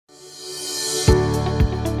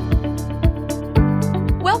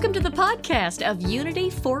the podcast of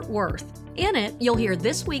Unity Fort Worth. In it, you'll hear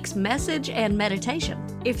this week's message and meditation.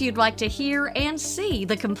 If you'd like to hear and see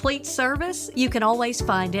the complete service, you can always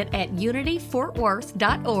find it at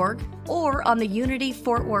unityfortworth.org or on the Unity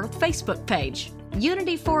Fort Worth Facebook page.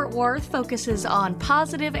 Unity Fort Worth focuses on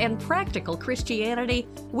positive and practical Christianity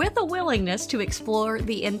with a willingness to explore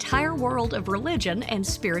the entire world of religion and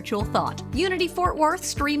spiritual thought. Unity Fort Worth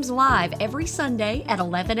streams live every Sunday at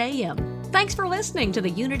 11 a.m. Thanks for listening to the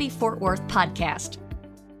Unity Fort Worth podcast.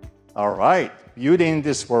 All right, beauty in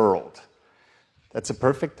this world. That's a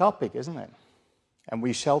perfect topic, isn't it? And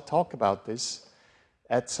we shall talk about this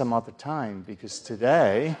at some other time, because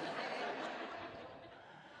today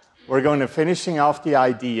we're going to finishing off the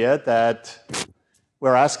idea that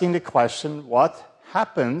we're asking the question, what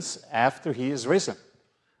happens after he is risen?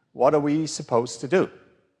 What are we supposed to do,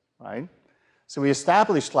 right? So we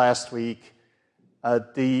established last week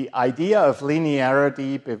the idea of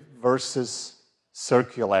linearity versus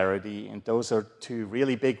circularity, and those are two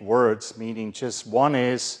really big words, meaning just one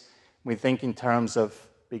is we think in terms of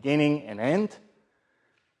beginning and end,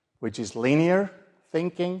 which is linear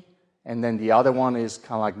thinking, and then the other one is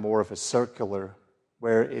kind of like more of a circular,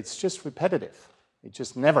 where it's just repetitive. It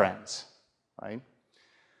just never ends, right?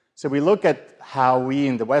 So we look at how we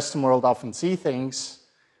in the Western world often see things.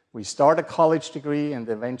 We start a college degree, and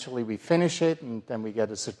eventually we finish it, and then we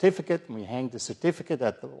get a certificate, and we hang the certificate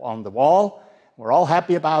on the wall. We're all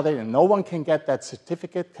happy about it, and no one can get that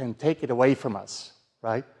certificate, can take it away from us,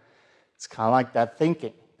 right? It's kind of like that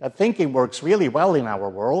thinking. That thinking works really well in our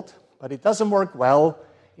world, but it doesn't work well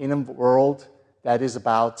in a world that is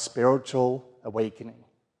about spiritual awakening.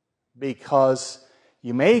 Because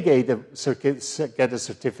you may get a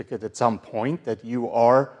certificate at some point that you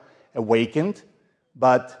are awakened,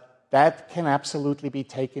 but that can absolutely be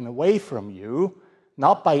taken away from you,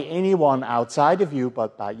 not by anyone outside of you,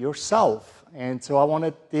 but by yourself. And so I want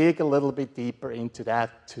to dig a little bit deeper into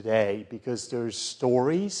that today, because there's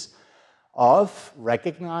stories of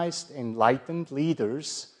recognized, enlightened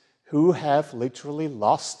leaders who have literally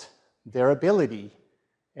lost their ability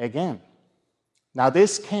again. Now,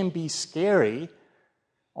 this can be scary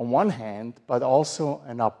on one hand, but also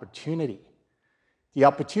an opportunity. The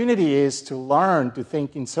opportunity is to learn to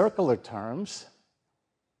think in circular terms,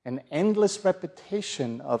 an endless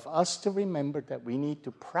repetition of us to remember that we need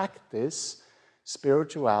to practice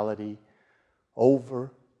spirituality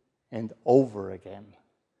over and over again.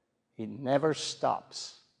 It never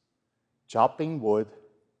stops. Chopping wood,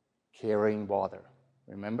 carrying water.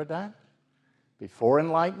 Remember that? Before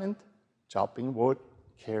enlightenment, chopping wood,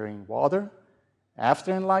 carrying water.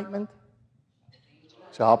 After enlightenment,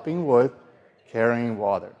 chopping wood, carrying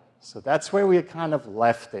water. So that's where we kind of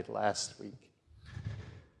left it last week.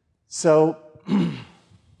 So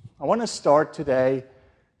I want to start today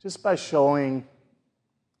just by showing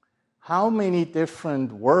how many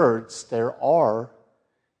different words there are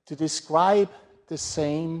to describe the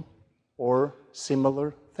same or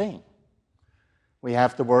similar thing. We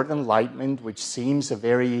have the word enlightenment, which seems a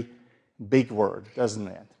very big word, doesn't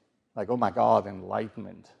it? Like, oh my God,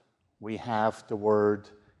 enlightenment. We have the word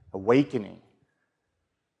awakening.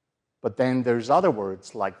 But then there's other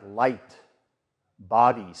words like light,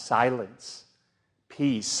 body, silence,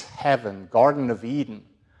 peace, heaven, Garden of Eden.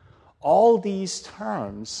 All these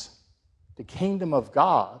terms, the kingdom of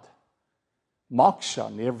God,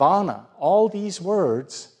 moksha, nirvana, all these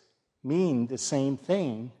words mean the same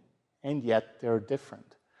thing, and yet they're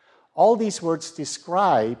different. All these words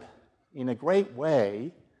describe, in a great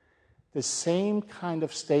way, the same kind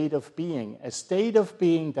of state of being, a state of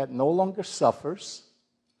being that no longer suffers,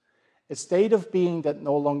 a state of being that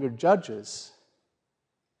no longer judges,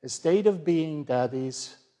 a state of being that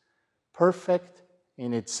is perfect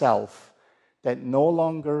in itself, that no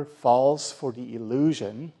longer falls for the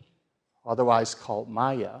illusion, otherwise called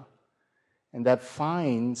Maya, and that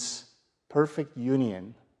finds perfect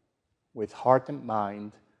union with heart and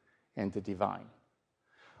mind and the divine.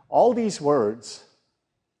 All these words,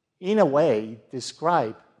 in a way,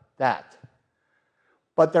 describe that.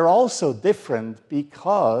 But they're also different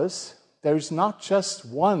because there's not just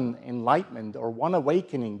one enlightenment or one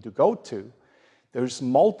awakening to go to. There's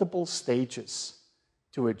multiple stages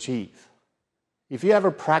to achieve. If you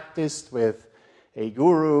ever practiced with a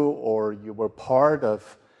guru or you were part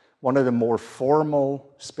of one of the more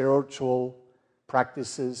formal spiritual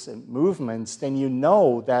practices and movements, then you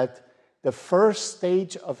know that the first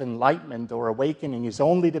stage of enlightenment or awakening is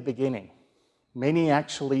only the beginning. Many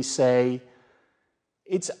actually say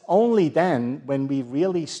it's only then when we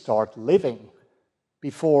really start living.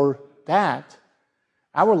 Before that,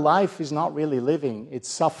 our life is not really living, it's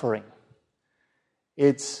suffering.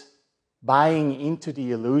 It's buying into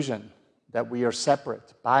the illusion that we are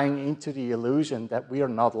separate, buying into the illusion that we are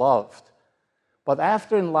not loved. But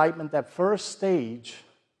after enlightenment, that first stage,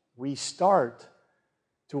 we start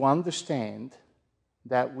to understand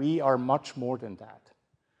that we are much more than that.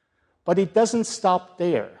 But it doesn't stop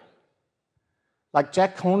there. Like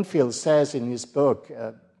Jack Kornfield says in his book,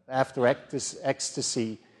 After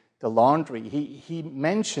Ecstasy, The Laundry, he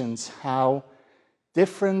mentions how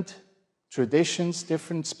different traditions,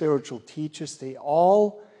 different spiritual teachers, they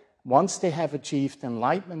all, once they have achieved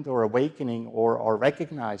enlightenment or awakening or are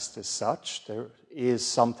recognized as such, there is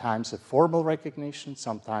sometimes a formal recognition,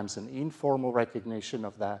 sometimes an informal recognition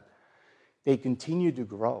of that, they continue to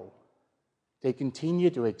grow. They continue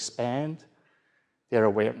to expand their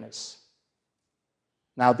awareness.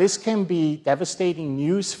 Now, this can be devastating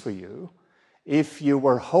news for you if you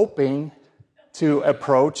were hoping to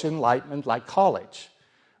approach enlightenment like college,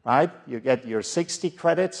 right? You get your 60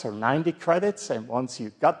 credits or 90 credits, and once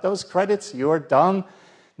you've got those credits, you're done.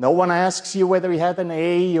 No one asks you whether you had an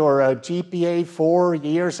A or a GPA 4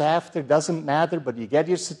 years after, doesn't matter, but you get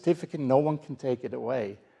your certificate, no one can take it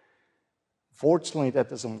away. Fortunately, that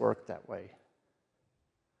doesn't work that way.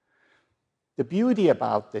 The beauty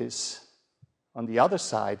about this, on the other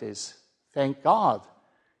side, is thank God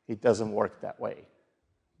it doesn't work that way.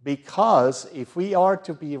 Because if we are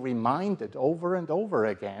to be reminded over and over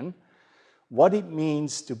again what it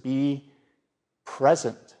means to be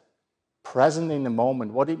present in the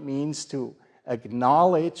moment, what it means to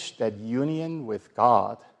acknowledge that union with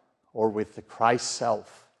God or with the Christ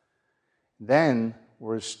self, then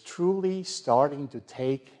we're truly starting to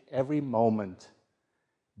take every moment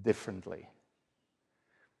differently.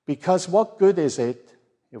 Because what good is it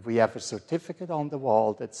if we have a certificate on the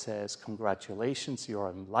wall that says, congratulations, you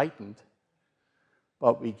are enlightened,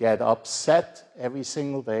 but we get upset every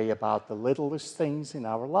single day about the littlest things in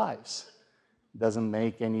our lives? It doesn't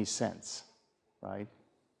make any sense, right?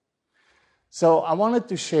 So I wanted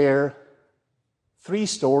to share 3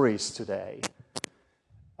 stories today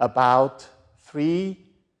about 3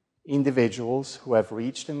 individuals who have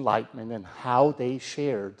reached enlightenment and how they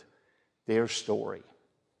shared their story.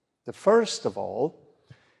 The first of all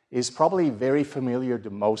is probably very familiar to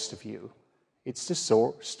most of you. It's the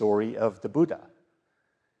story of the Buddha.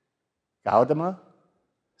 Gautama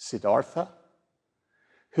Siddhartha,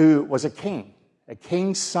 who was a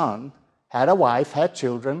king's son, had a wife, had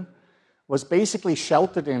children, was basically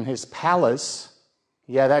sheltered in his palace.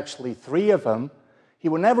 He had actually 3 of them. He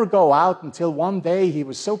would never go out until one day he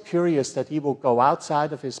was so curious that he would go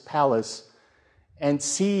outside of his palace and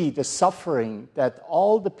see the suffering that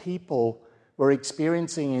all the people were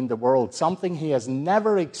experiencing in the world, something he has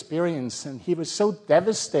never experienced. And he was so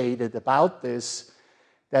devastated about this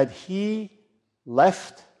that he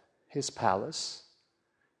left his palace,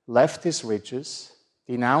 left his riches,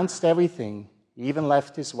 denounced everything, even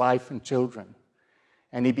left his wife and children.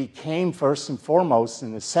 And he became, first and foremost,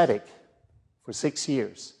 an ascetic for 6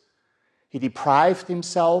 years. He deprived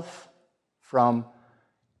himself from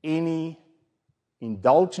any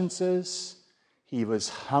indulgences. He was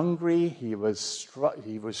hungry. He was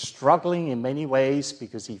struggling in many ways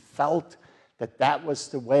because he felt that that was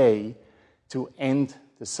the way to end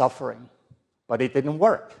the suffering. But it didn't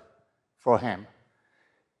work for him.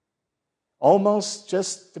 Almost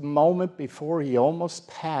just the moment before he almost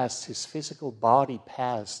passed, his physical body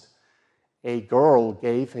passed, a girl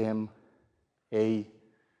gave him a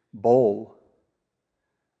bowl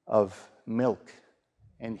of milk,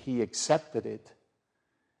 and he accepted it,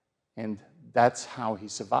 and that's how he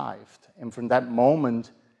survived. And from that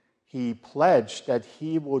moment, he pledged that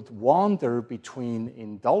he would wander between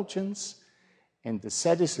indulgence and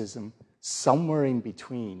asceticism, somewhere in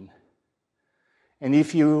between. And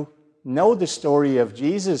if you know the story of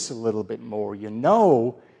Jesus a little bit more, you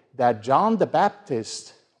know that John the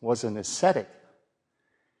Baptist was an ascetic.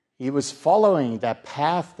 He was following that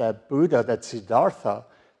path that Buddha, that Siddhartha,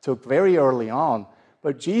 took very early on.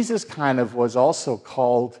 But Jesus kind of was also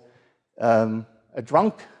called a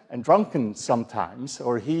drunken sometimes,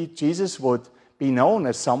 or Jesus would be known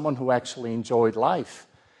as someone who actually enjoyed life.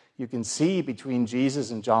 You can see between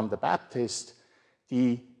Jesus and John the Baptist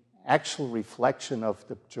the actual reflection of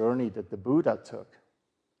the journey that the Buddha took.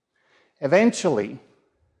 Eventually,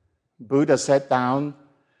 Buddha sat down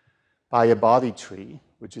by a Bodhi tree,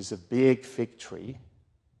 which is a big fig tree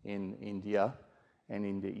in India and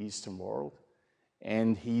in the Eastern world.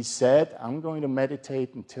 And he said, I'm going to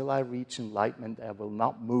meditate until I reach enlightenment. I will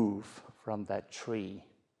not move from that tree.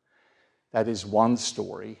 That is one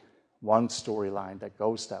story, one storyline that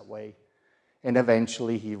goes that way. And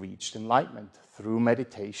eventually he reached enlightenment through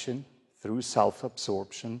meditation, through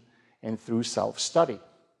self-absorption, and through self-study.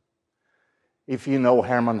 If you know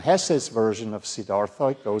Hermann Hesse's version of Siddhartha,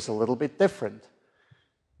 it goes a little bit different.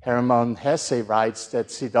 Hermann Hesse writes that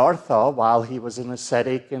Siddhartha, while he was an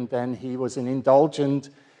ascetic and then he was an indulgent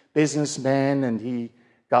businessman and he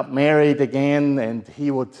got married again, and he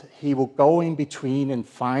would go in between and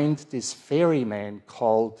find this ferryman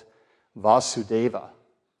called Vasudeva,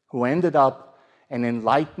 who ended up an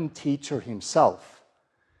enlightened teacher himself.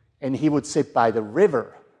 And he would sit by the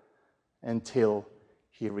river until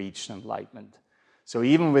he reached enlightenment. So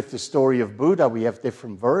even with the story of Buddha, we have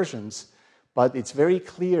different versions, but it's very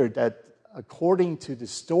clear that according to the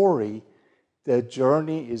story, the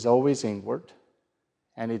journey is always inward,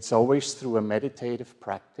 and it's always through a meditative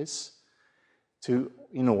practice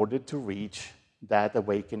in order to reach that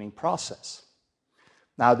awakening process.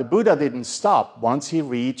 Now, the Buddha didn't stop. Once he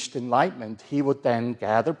reached enlightenment, he would then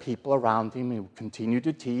gather people around him. He would continue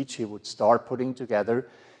to teach. He would start putting together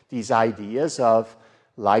these ideas of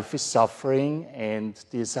life is suffering and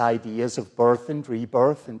these ideas of birth and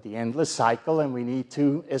rebirth and the endless cycle, and we need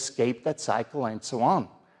to escape that cycle and so on.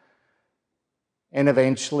 And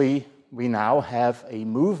eventually, we now have a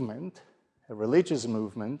movement, a religious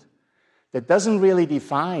movement, that doesn't really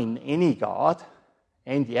define any God,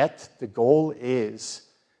 and yet the goal is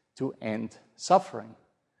to end suffering,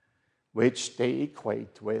 which they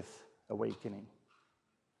equate with awakening.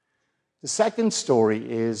 The second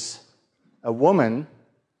story is a woman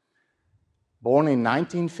born in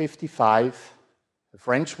 1955, a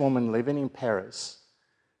French woman living in Paris,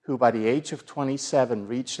 who by the age of 27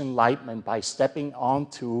 reached enlightenment by stepping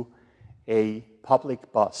onto a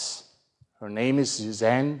public bus. Her name is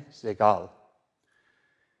Suzanne Segal.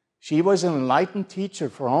 She was an enlightened teacher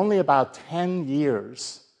for only about 10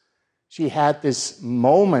 years. She had this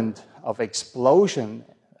moment of explosion,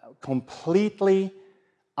 completely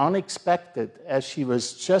unexpected, as she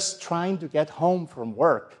was just trying to get home from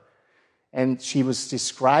work. And she was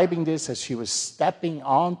describing this as she was stepping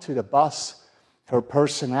onto the bus. Her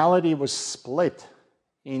personality was split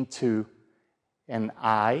into an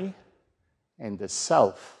I and a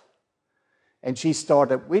self. And she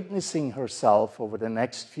started witnessing herself over the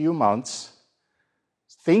next few months,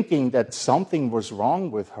 thinking that something was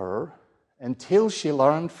wrong with her, until she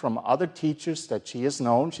learned from other teachers that she has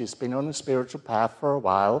known. She's been on a spiritual path for a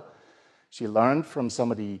while. She learned from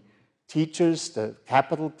some of the teachers, the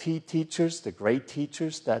capital T teachers, the great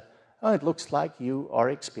teachers, that, oh, it looks like you are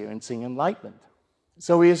experiencing enlightenment.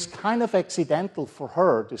 So it was kind of accidental for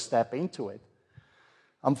her to step into it.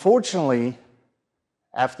 Unfortunately,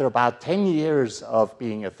 after about 10 years of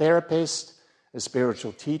being a therapist, a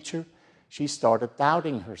spiritual teacher, she started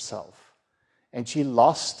doubting herself. And she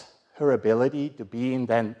lost her ability to be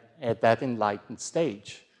at that enlightened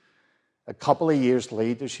stage. A couple of years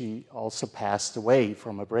later, she also passed away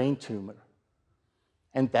from a brain tumor.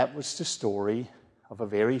 And that was the story of a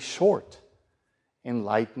very short,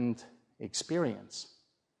 enlightened experience.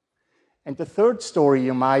 And the third story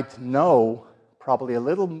you might know probably a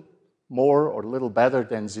little more or a little better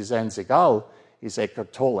than Suzanne Segal is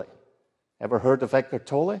Eckhart Tolle. Ever heard of Eckhart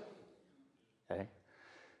Tolle? Okay.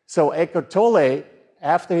 So Eckhart Tolle,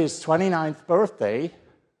 after his 29th birthday,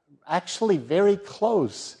 actually very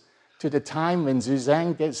close to the time when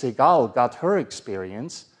Suzanne Segal got her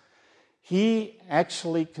experience, he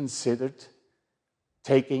actually considered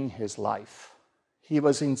taking his life. He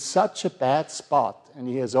was in such a bad spot, and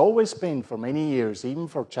he has always been for many years, even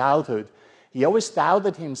for childhood. He always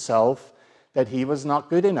doubted himself that he was not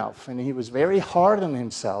good enough, and he was very hard on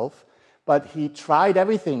himself, but he tried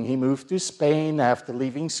everything. He moved to Spain after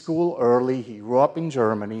leaving school early. He grew up in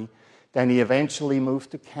Germany. Then he eventually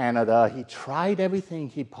moved to Canada. He tried everything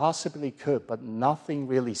he possibly could, but nothing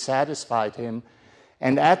really satisfied him.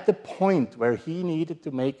 And at the point where he needed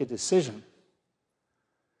to make a decision,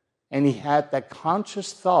 and he had that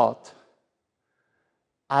conscious thought,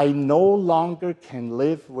 I no longer can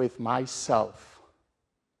live with myself,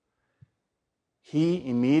 he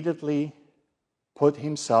immediately put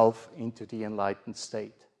himself into the enlightened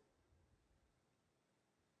state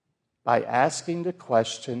by asking the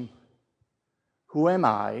question, who am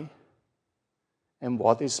I and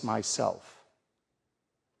what is myself?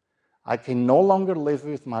 I can no longer live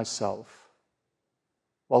with myself.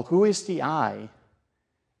 Well, who is the I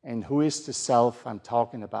and who is the self I'm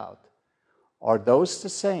talking about? Are those the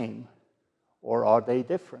same or are they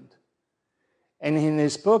different? And in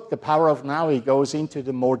his book, The Power of Now, he goes into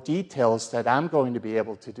the more details that I'm going to be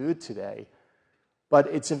able to do today. But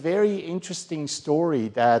it's a very interesting story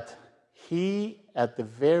that he, at the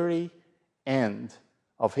very end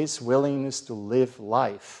of his willingness to live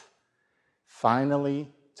life,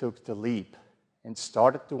 finally took the leap and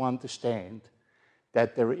started to understand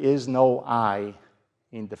that there is no I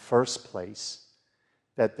in the first place,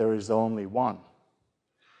 that there is only one.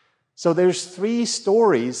 So there's 3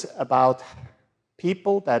 stories about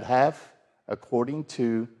people that have, according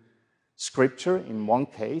to Scripture in one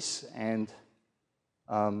case, and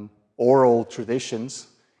oral traditions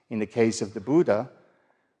in the case of the Buddha,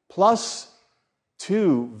 plus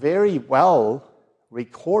 2 very well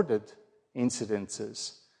recorded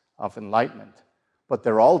incidences of enlightenment. But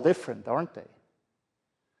they're all different, aren't they?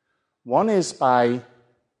 One is by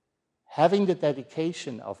having the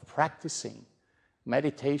dedication of practicing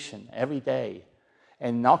meditation every day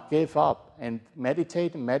and not give up and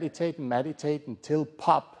meditate and meditate and meditate until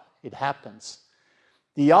pop, it happens.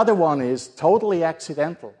 The other one is totally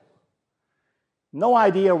accidental. No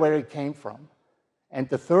idea where it came from. And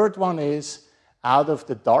the third one is out of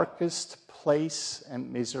the darkest place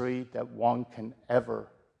and misery that one can ever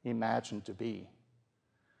imagine to be.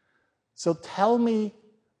 So tell me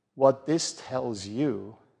what this tells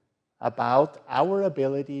you about our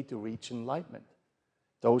ability to reach enlightenment.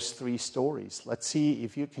 Those 3 stories. Let's see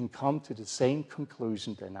if you can come to the same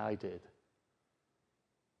conclusion than I did.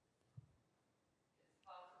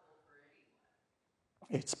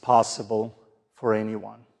 It's possible for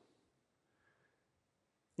anyone.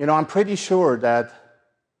 You know, I'm pretty sure that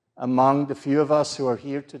among the few of us who are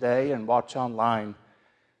here today and watch online,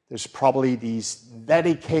 there's probably these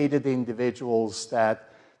dedicated individuals that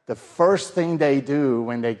the first thing they do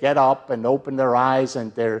when they get up and open their eyes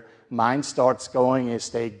and their mind starts going is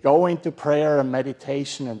they go into prayer and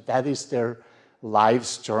meditation, and that is their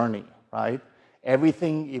life's journey, right?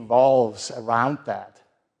 Everything evolves around that.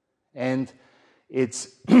 And it's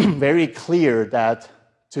very clear that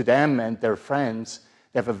to them and their friends,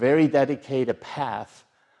 they have a very dedicated path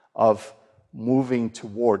of moving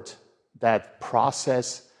toward that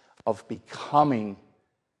process of becoming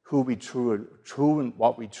who we true and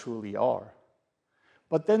what we truly are.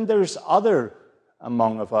 But then there's other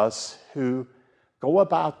among of us who go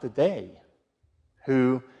about the day,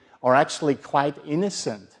 who are actually quite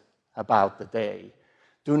innocent about the day,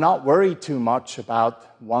 do not worry too much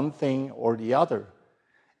about one thing or the other,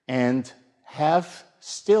 and have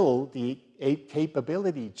still the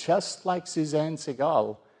capability, just like Suzanne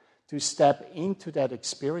Segal, to step into that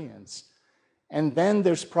experience. And then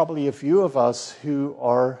there's probably a few of us who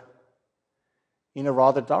are in a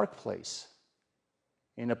rather dark place,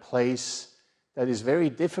 in a place that is very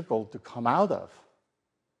difficult to come out of.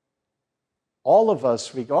 All of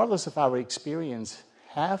us, regardless of our experience,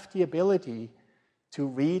 have the ability to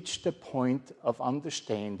reach the point of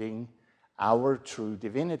understanding our true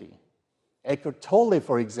divinity. Eckhart Tolle,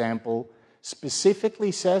 for example,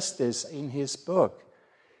 specifically says this in his book.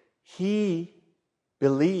 He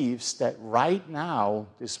believes that right now,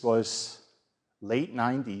 this was late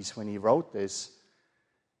 90s when he wrote this,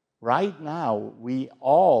 right now we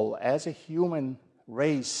all, as a human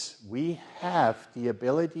race, we have the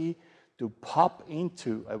ability to pop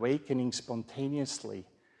into awakening spontaneously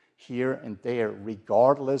here and there,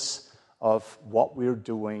 regardless of what we're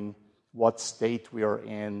doing, what state we are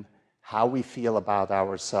in, how we feel about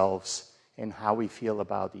ourselves, and how we feel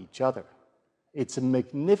about each other. It's a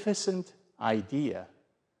magnificent idea.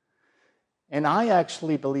 And I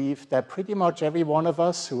actually believe that pretty much every one of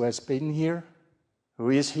us who has been here, who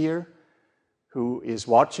is here, who is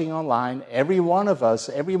watching online, every one of us,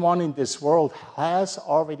 everyone in this world has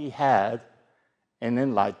already had an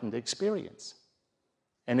enlightened experience.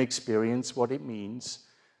 And experience what it means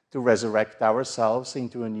to resurrect ourselves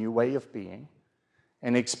into a new way of being,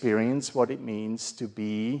 and experience what it means to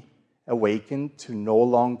be awakened, to no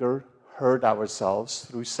longer hurt ourselves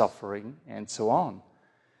through suffering, and so on.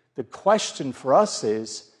 The question for us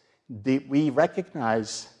is, did we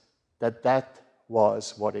recognize that that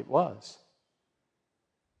was what it was?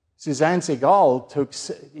 Suzanne Segal,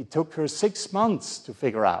 it took her 6 months to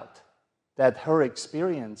figure out that her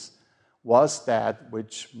experience was that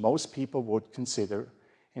which most people would consider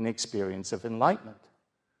an experience of enlightenment.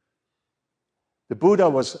 The Buddha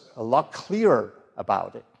was a lot clearer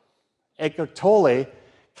about it. Eckhart Tolle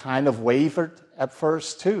kind of wavered at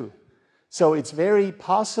first too. So it's very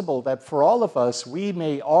possible that for all of us, we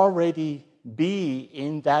may already be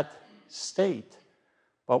in that state,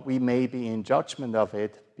 but we may be in judgment of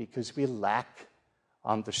it because we lack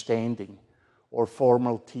understanding or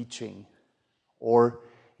formal teaching or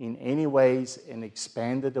in any ways an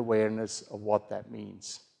expanded awareness of what that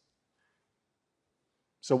means.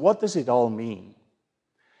 So what does it all mean?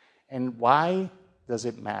 And why does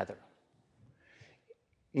it matter?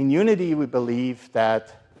 In Unity, we believe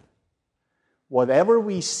that whatever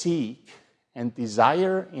we seek and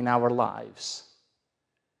desire in our lives,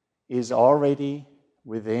 is already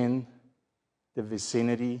within the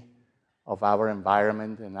vicinity of our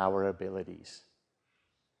environment and our abilities.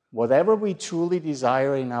 Whatever we truly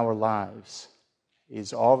desire in our lives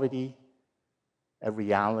is already a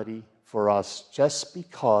reality for us just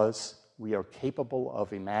because we are capable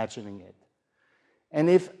of imagining it. And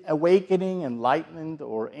if awakening, enlightenment,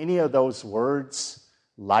 or any of those words,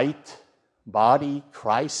 light, body,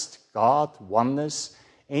 Christ, God, oneness,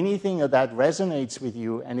 anything of that resonates with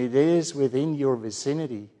you and it is within your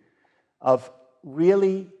vicinity of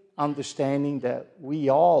really understanding that we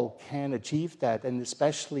all can achieve that, and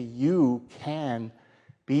especially you can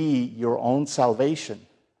be your own salvation.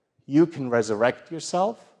 You can resurrect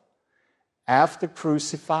yourself after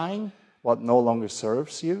crucifying what no longer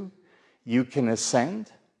serves you. You can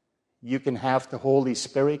ascend. You can have the Holy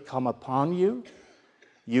Spirit come upon you.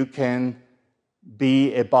 You can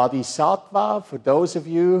be a bodhisattva. For those of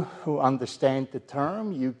you who understand the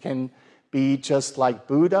term, you can be just like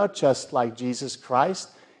Buddha, just like Jesus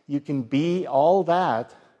Christ. You can be all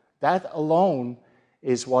that. That alone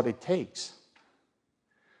is what it takes.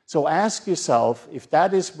 So ask yourself, if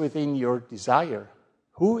that is within your desire,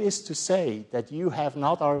 who is to say that you have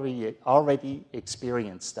not already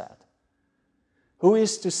experienced that? Who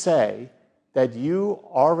is to say that you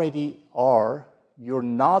already are, you're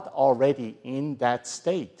not already in that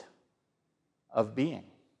state of being?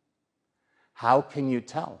 How can you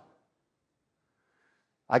tell?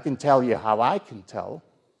 I can tell you how I can tell.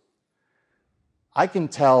 I can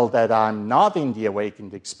tell that I'm not in the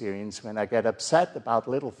awakened experience when I get upset about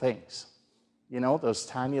little things. You know, those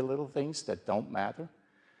tiny little things that don't matter.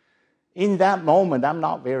 In that moment, I'm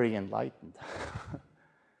not very enlightened.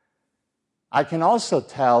 I can also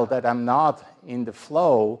tell that I'm not in the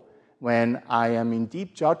flow when I am in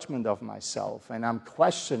deep judgment of myself and I'm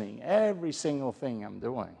questioning every single thing I'm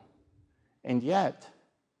doing. And yet,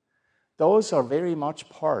 those are very much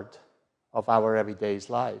part of our everyday's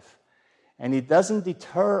life. And it doesn't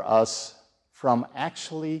deter us from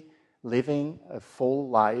actually living a full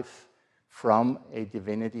life from a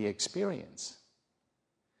divinity experience.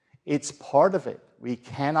 It's part of it. We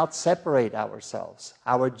cannot separate ourselves.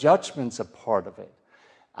 Our judgments are part of it.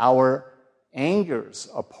 Our angers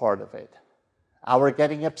are part of it. Our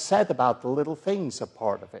getting upset about the little things are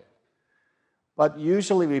part of it. But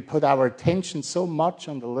usually we put our attention so much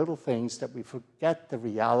on the little things that we forget the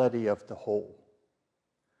reality of the whole.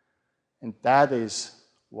 And that is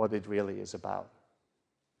what it really is about.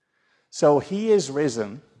 So he is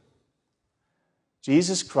risen.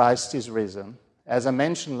 Jesus Christ is risen. As I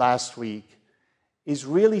mentioned last week, is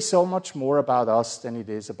really so much more about us than it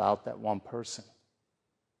is about that one person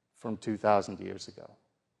from 2,000 years ago.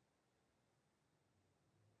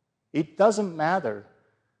 It doesn't matter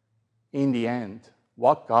in the end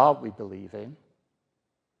what God we believe in.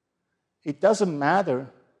 It doesn't matter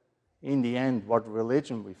in the end what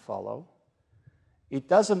religion we follow. It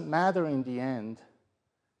doesn't matter in the end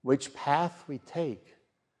which path we take,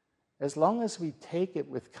 as long as we take it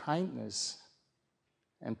with kindness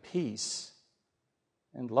and peace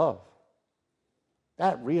and love.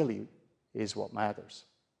 That really is what matters.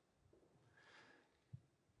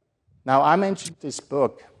 Now, I mentioned this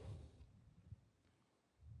book,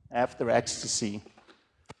 After Ecstasy,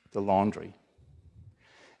 The Laundry.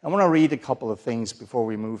 I want to read a couple of things before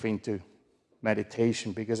we move into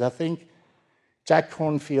meditation, because I think Jack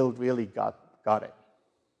Kornfield really got it.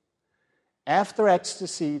 After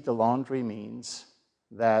ecstasy, the laundry means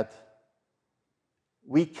that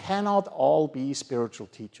we cannot all be spiritual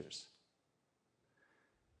teachers.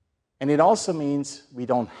 And it also means we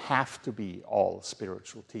don't have to be all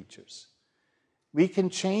spiritual teachers. We can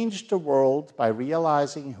change the world by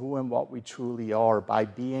realizing who and what we truly are, by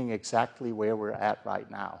being exactly where we're at right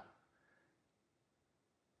now.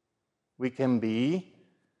 We can be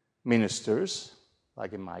ministers,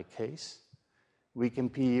 like in my case. We can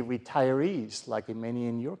be retirees, like in many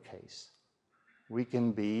in your case. We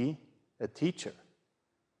can be a teacher.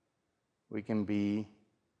 We can be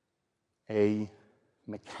a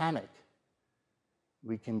mechanic.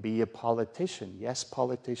 We can be a politician. Yes,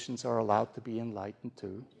 politicians are allowed to be enlightened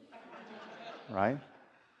too, right?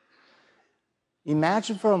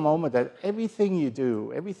 Imagine for a moment that everything you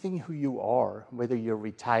do, everything who you are, whether you're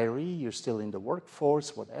a retiree, you're still in the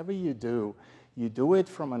workforce, whatever you do it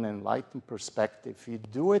from an enlightened perspective. You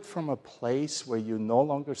do it from a place where you no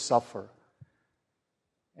longer suffer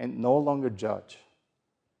and no longer judge,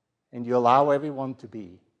 and you allow everyone to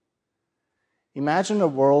be. Imagine a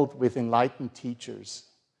world with enlightened teachers,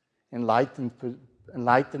 enlightened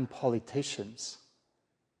politicians,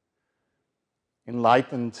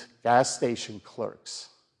 enlightened gas station clerks,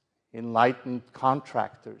 enlightened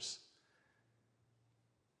contractors.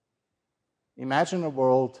 Imagine a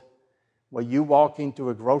world where you walk into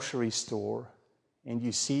a grocery store and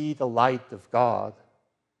you see the light of God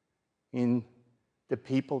in the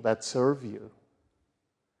people that serve you.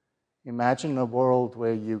 Imagine a world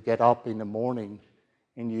where you get up in the morning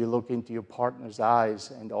and you look into your partner's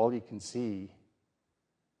eyes and all you can see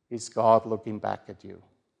is God looking back at you.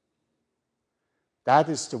 That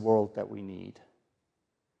is the world that we need.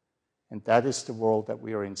 And that is the world that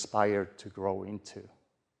we are inspired to grow into.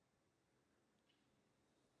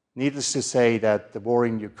 Needless to say that the war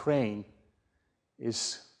in Ukraine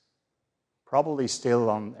is probably still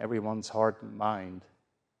on everyone's heart and mind.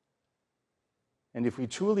 And if we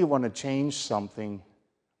truly want to change something,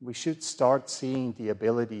 we should start seeing the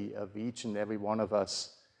ability of each and every one of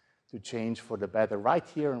us to change for the better right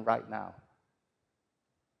here and right now.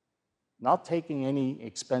 Not taking any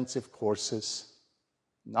expensive courses,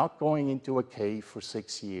 not going into a cave for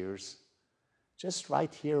 6 years, just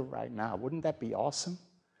right here, right now. Wouldn't that be awesome?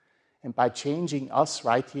 And by changing us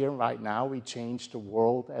right here and right now, we change the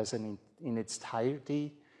world as in its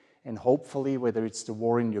entirety. And hopefully, whether it's the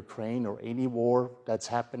war in Ukraine or any war that's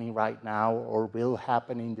happening right now or will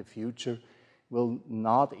happen in the future, will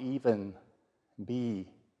not even be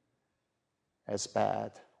as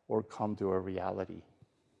bad or come to a reality.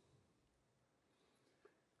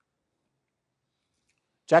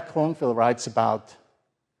 Jack Kornfield writes about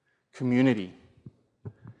community.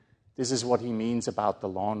 This is what he means about the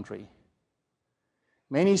laundry.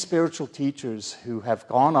 Many spiritual teachers who have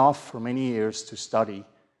gone off for many years to study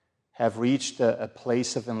have reached a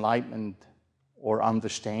place of enlightenment or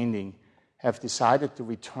understanding, have decided to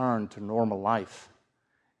return to normal life,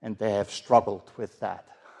 and they have struggled with that.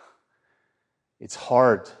 It's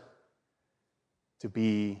hard to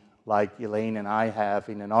be like Elaine and I have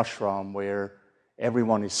in an ashram where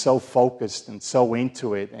everyone is so focused and so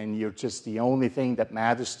into it, and you're just the only thing that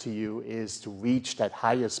matters to you is to reach that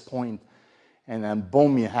highest point, and then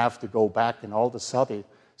boom, you have to go back, and all of a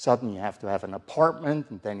sudden you have to have an apartment,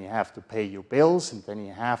 and then you have to pay your bills, and then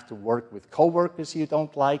you have to work with coworkers you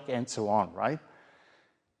don't like, and so on, right?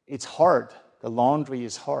 It's hard. The laundry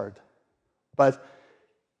is hard. But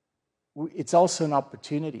it's also an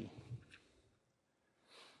opportunity.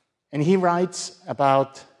 And he writes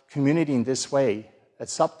about community in this way, a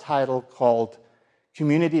subtitle called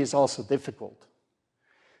Community is Also Difficult.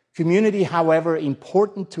 Community, however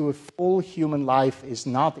important to a full human life, is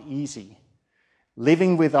not easy.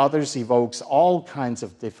 Living with others evokes all kinds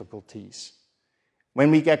of difficulties.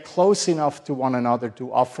 When we get close enough to one another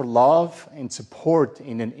to offer love and support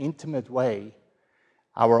in an intimate way,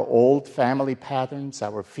 our old family patterns,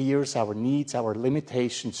 our fears, our needs, our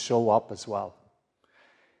limitations show up as well.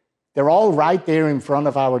 They're all right there in front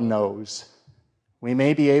of our nose. We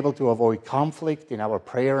may be able to avoid conflict in our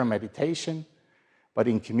prayer and meditation, but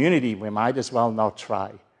in community, we might as well not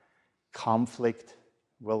try. Conflict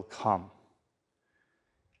will come.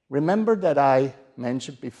 Remember that I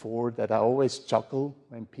mentioned before that I always chuckle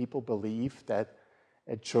when people believe that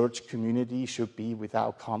a church community should be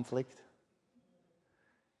without conflict?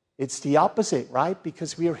 It's the opposite, right?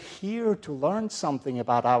 Because we are here to learn something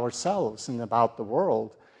about ourselves and about the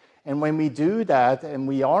world. And when we do that and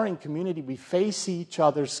we are in community, we face each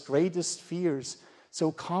other's greatest fears.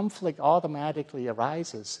 So conflict automatically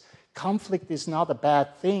arises. Conflict is not a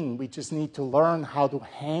bad thing. We just need to learn how to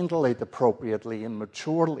handle it appropriately and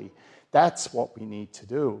maturely. That's what we need to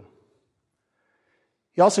do.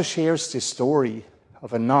 He also shares this story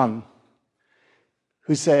of a nun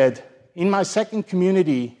who said, "In my second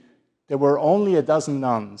community, there were only a dozen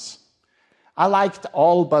nuns. I liked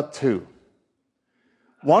all but two.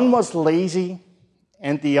 One was lazy,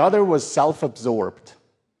 and the other was self-absorbed.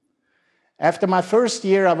 After my first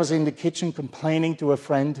year, I was in the kitchen complaining to a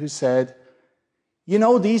friend who said, 'You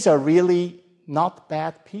know, these are really not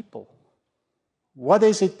bad people. What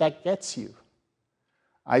is it that gets you?'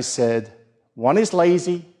 I said, 'One is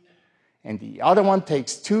lazy, and the other one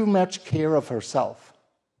takes too much care of herself.'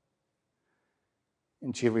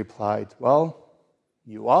 And she replied, 'Well,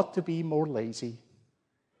 you ought to be more lazy,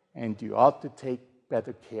 and you ought to take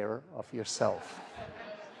better care of yourself.'"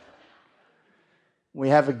 We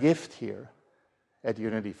have a gift here at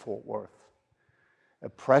Unity Fort Worth. A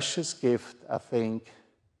precious gift, I think,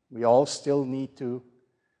 we all still need to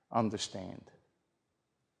understand.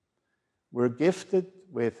 We're gifted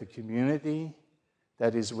with a community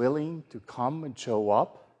that is willing to come and show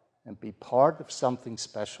up and be part of something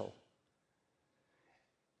special.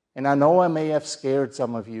 And I know I may have scared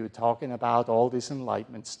some of you talking about all this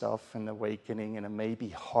enlightenment stuff and awakening, and it may be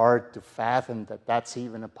hard to fathom that that's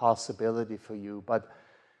even a possibility for you. But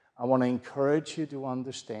I want to encourage you to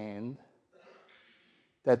understand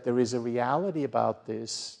that there is a reality about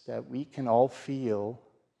this that we can all feel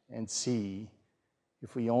and see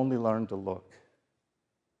if we only learn to look.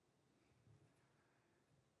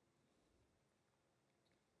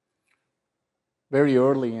 Very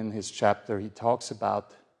early in his chapter, he talks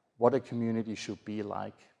about what a community should be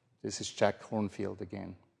like. This is Jack Kornfield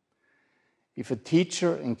again. If a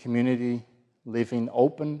teacher and community live in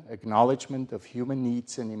open acknowledgement of human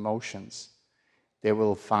needs and emotions, they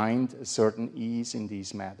will find a certain ease in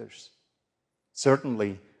these matters.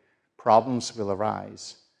 Certainly, problems will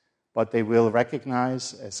arise, but they will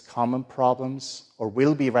recognize as common problems, or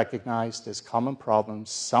will be recognized as common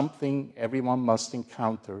problems, something everyone must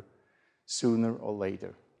encounter sooner or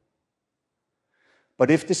later.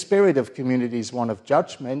 But if the spirit of community is one of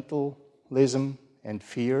judgmentalism and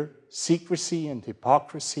fear, secrecy and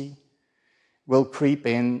hypocrisy will creep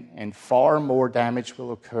in, and far more damage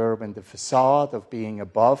will occur when the facade of being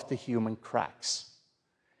above the human cracks.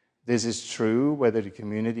 This is true whether the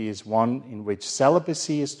community is one in which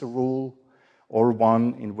celibacy is the rule or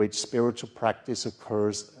one in which spiritual practice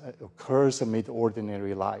occurs amid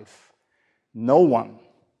ordinary life. No one,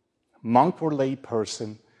 monk or lay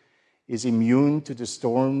person, is immune to the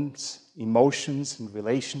storms emotions and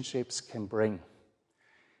relationships can bring.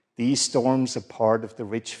 These storms are part of the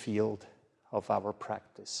rich field of our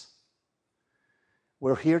practice.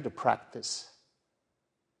 We're here to practice.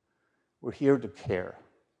 We're here to care.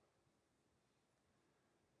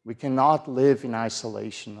 We cannot live in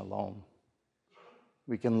isolation alone.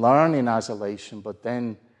 We can learn in isolation, but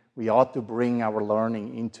then we ought to bring our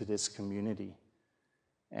learning into this community.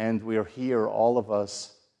 And we're here, all of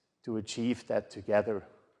us, to achieve that together.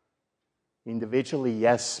 Individually,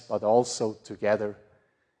 yes, but also together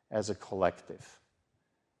as a collective.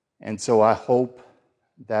 And so I hope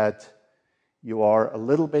that you are a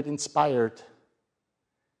little bit inspired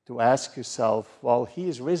to ask yourself, well, he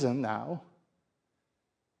is risen now.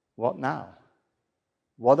 What now?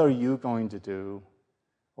 What are you going to do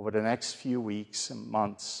over the next few weeks and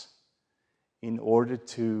months in order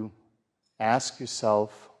to ask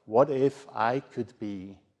yourself, what if I could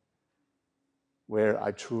be where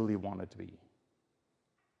I truly wanted to be?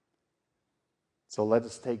 So let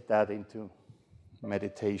us take that into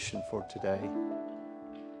meditation for today.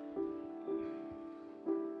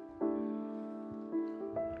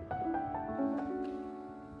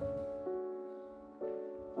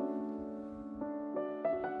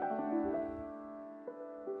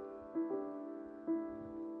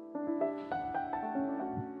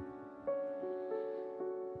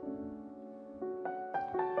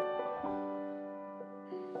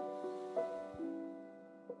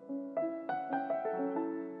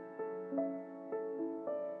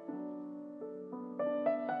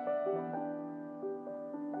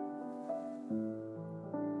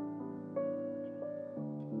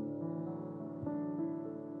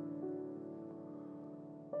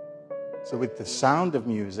 So with the sound of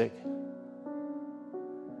music,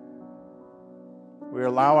 we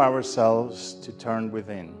allow ourselves to turn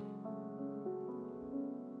within.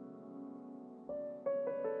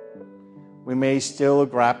 We may still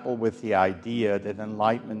grapple with the idea that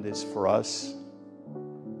enlightenment is for us,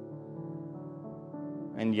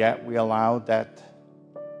 and yet we allow that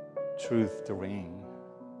truth to ring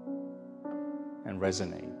and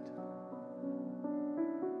resonate.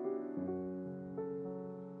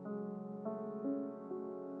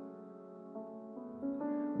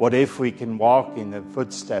 What if we can walk in the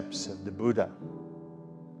footsteps of the Buddha?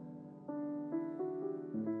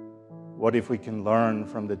 What if we can learn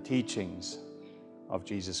from the teachings of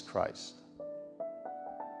Jesus Christ?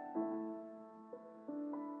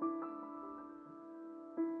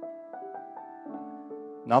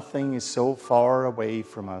 Nothing is so far away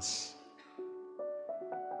from us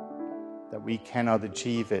that we cannot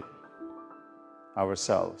achieve it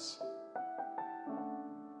ourselves.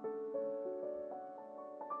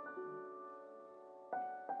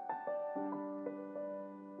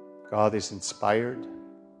 God is inspired,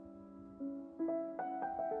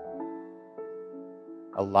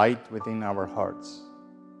 a light within our hearts.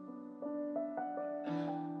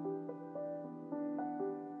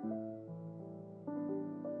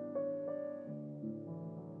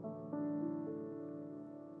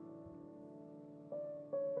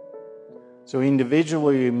 So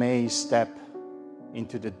individually we may step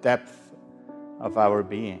into the depth of our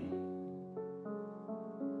being.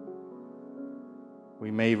 We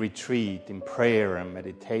may retreat in prayer and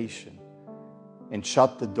meditation and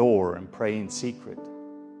shut the door and pray in secret.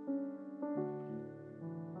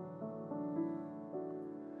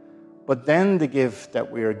 But then the gift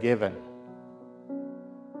that we are given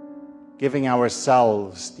giving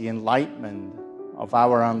ourselves the enlightenment of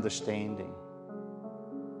our understanding,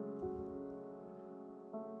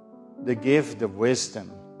 the gift of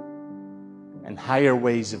wisdom and higher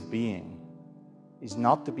ways of being is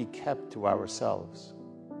not to be kept to ourselves.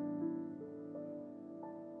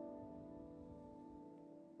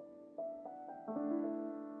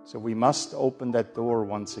 So we must open that door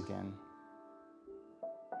once again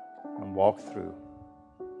and walk through.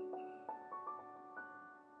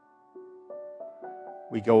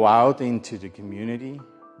 We go out into the community,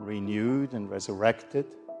 renewed and resurrected.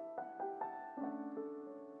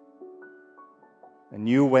 A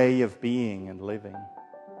new way of being and living.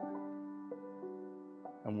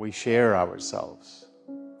 And we share ourselves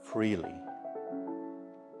freely,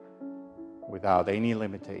 without any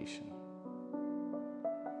limitation.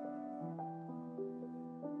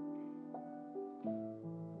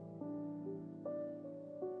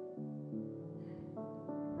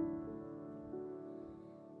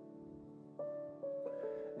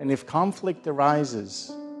 And if conflict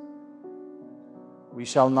arises, we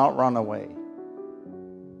shall not run away.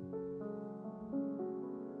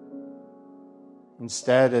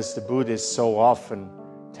 Instead, as the Buddhists so often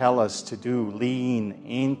tell us to do, lean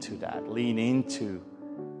into that, lean into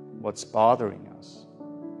what's bothering us.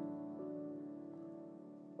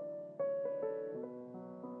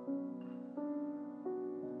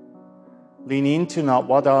 Lean into not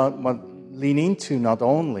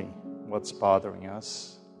only what's bothering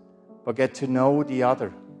us, but get to know the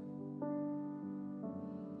other.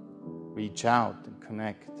 Reach out and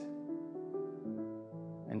connect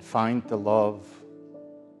and find the love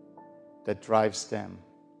that drives them.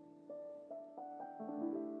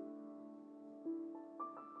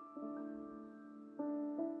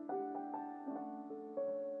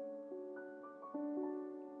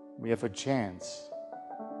 We have a chance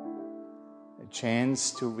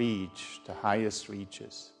to reach the highest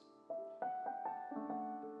reaches.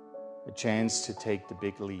 A chance to take the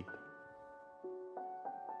big leap.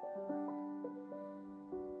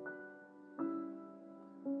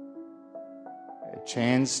 A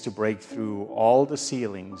chance to break through all the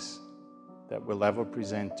ceilings that will ever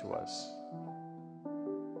present to us.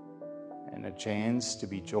 And a chance to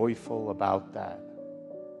be joyful about that.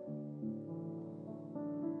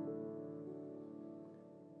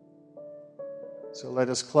 So let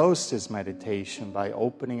us close this meditation by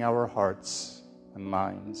opening our hearts and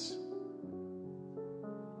minds.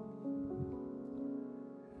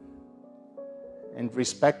 And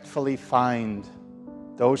respectfully find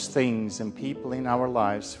those things and people in our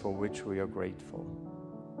lives for which we are grateful.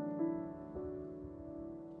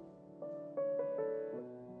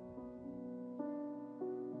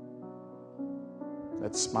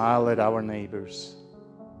 Let's smile at our neighbors.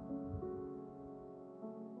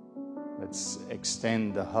 Let's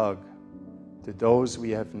extend a hug to those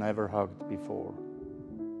we have never hugged before.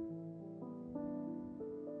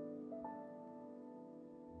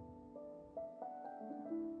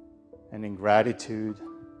 And in gratitude,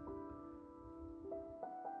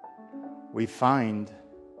 we find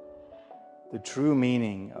the true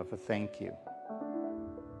meaning of a thank you.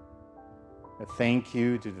 A thank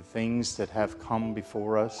you to the things that have come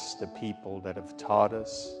before us, the people that have taught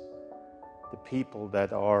us, the people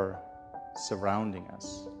that are surrounding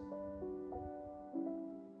us.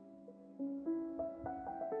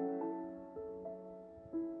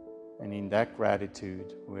 And in that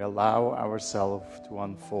gratitude, we allow ourselves to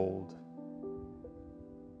unfold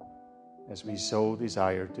as we so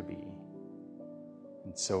desire to be.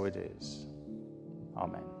 And so it is.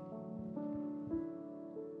 Amen.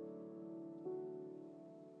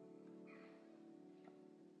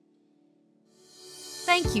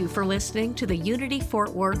 Thank you for listening to the Unity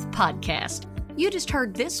Fort Worth podcast. You just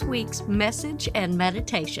heard this week's message and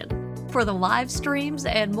meditation. For the live streams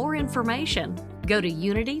and more information, go to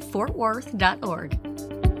unityfortworth.org.